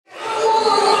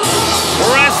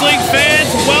wrestling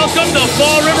fans, welcome to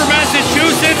Fall River,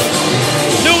 Massachusetts.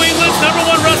 New England's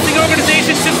 #1 wrestling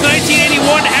organization since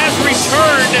 1981 has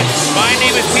returned. My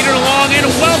name is Peter Long, and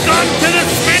welcome to the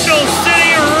Spindle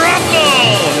City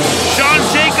Rumble. Sean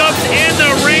Jacobs in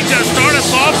the ring to start us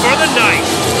off for the night.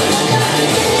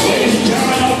 Ladies and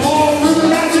gentlemen of Fall River,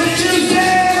 Massachusetts,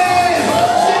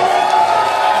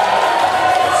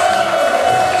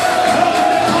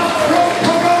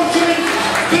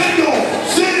 Spindle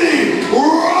City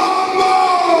Rumble!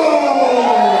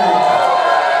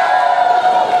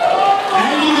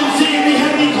 And you can see we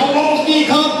have the Kowalski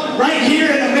Cup right here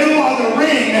in the middle of the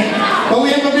ring. But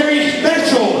we have a very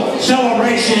special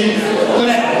celebration for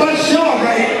that. Let's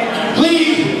celebrate.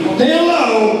 Please say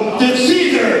hello to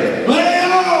Cesar Leo!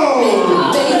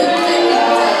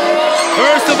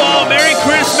 First of all, Merry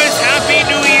Christmas, Happy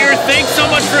New Year. Thanks so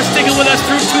much for sticking with us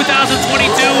through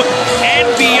 2022 and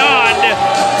beyond.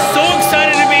 So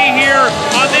excited to be here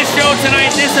on this show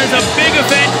tonight. This is a big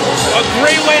event, a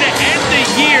great way to end the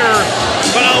year,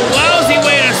 but a lousy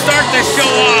way to start the show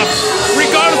off,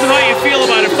 regardless of how you feel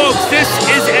about it. Folks, this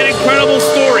is an incredible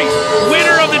story.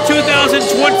 Winner of the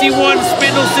 2021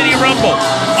 Spindle City Rumble.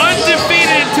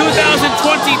 Undefeated in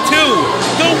 2022.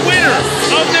 The winner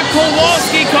of the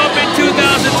Kowalski Cup in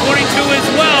 2022 as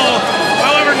well.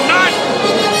 However, not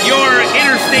your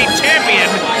interstate champion,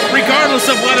 regardless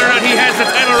of whether or not he has the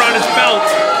title around his belt.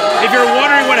 If you're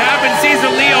wondering what happened, Cesar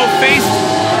Leo faced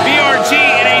BRG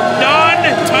in a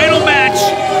non-title match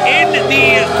in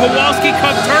the Kowalski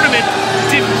Cup tournament,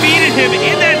 defeated him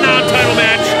in that non-title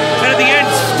match, and at the end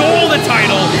stole the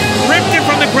title, ripped it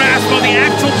from the grasp of the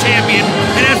actual champion,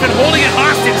 and has been holding it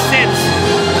hostage since.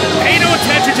 Pay no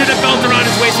attention to the belt around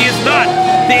his waist. He is not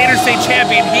the interstate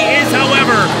champion. He is,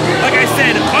 however, like I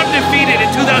said, undefeated in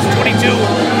 2022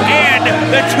 and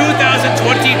the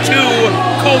 2022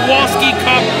 Kowalski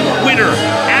Cup winner.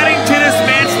 Adding to this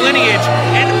man's lineage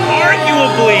and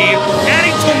arguably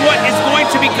adding to what is going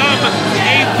to become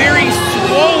a very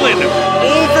swollen,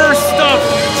 overstuffed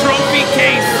trophy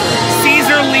case.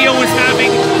 Cesar Leo is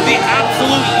having the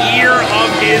absolute year of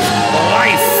his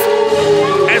life.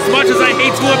 As much as I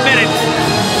hate to admit it,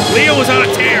 Leo was on a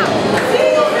tear.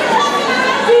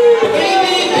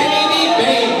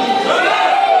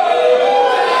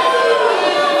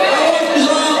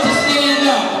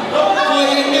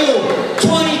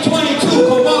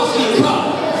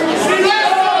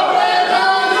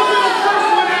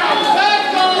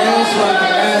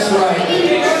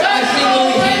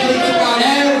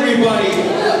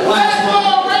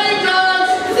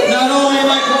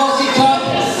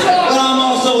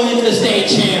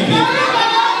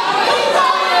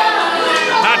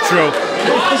 True.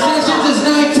 Possessions is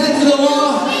 9/10 of the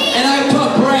law, and I put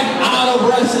Brett out of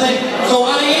wrestling, so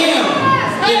I am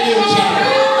the new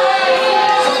champion.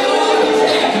 So you all can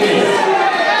stand me.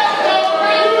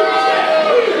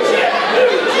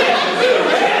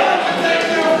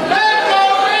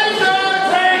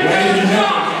 Ladies and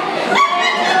gentlemen,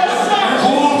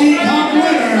 Kowalski Cup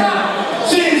winner,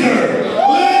 Cesar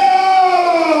Leo!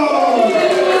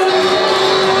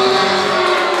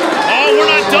 Oh, we're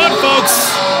not done, folks.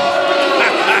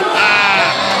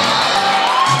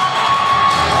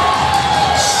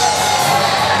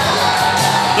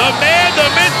 The man, the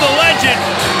myth, the legend,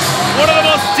 one of the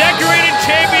most decorated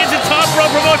champions in Top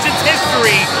Rope Promotions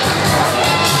history.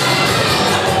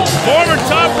 Former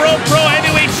Top Rope Pro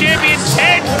Heavyweight Champion,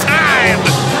 10-time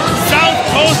South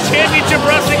Coast Championship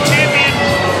Wrestling Champion.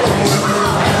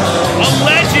 A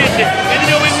legend in the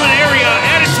New England area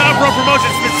and in Top Rope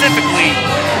Promotions specifically.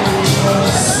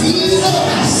 Caesar.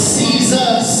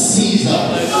 Caesar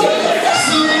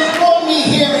brought me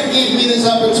here and gave me this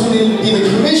opportunity to be the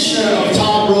commissioner of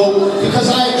Top Rope because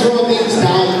I draw things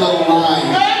down the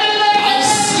line. I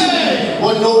see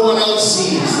what no one else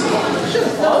sees.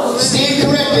 Stand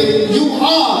corrected, you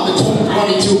are the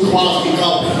 2022 Kowalski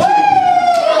Cup.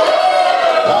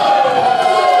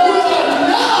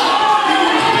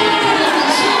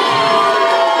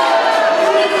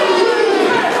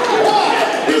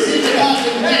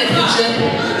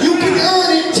 You can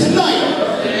earn it tonight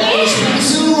on the Spindle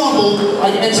City Rumble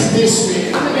against this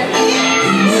man.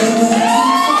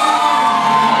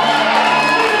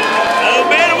 Oh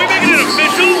man, are we making it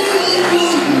official?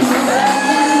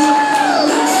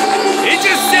 He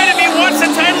just said if he wants the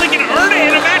title, he can earn it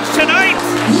in a match tonight.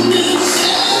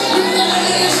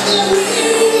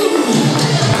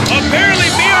 Apparently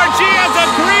BRG has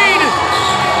agreed.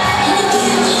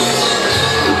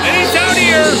 And he's out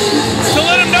here to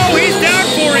let him know he's down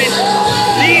for it.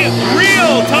 The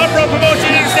real Top Rope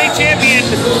Promotion Interstate Champion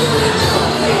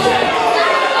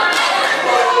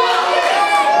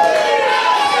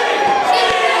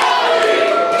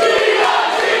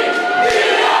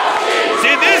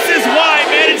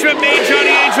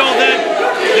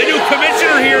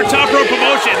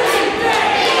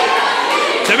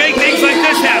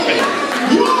just happened?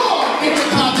 Your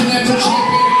Intercontinental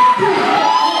Champion.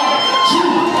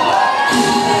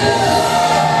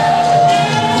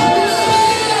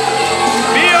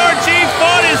 BRG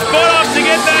fought his butt off to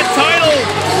get that title,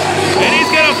 and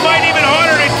he's going to fight even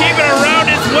harder to keep it around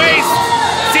his waist.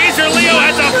 Cesar Leo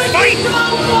has a fight.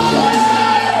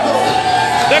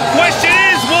 The question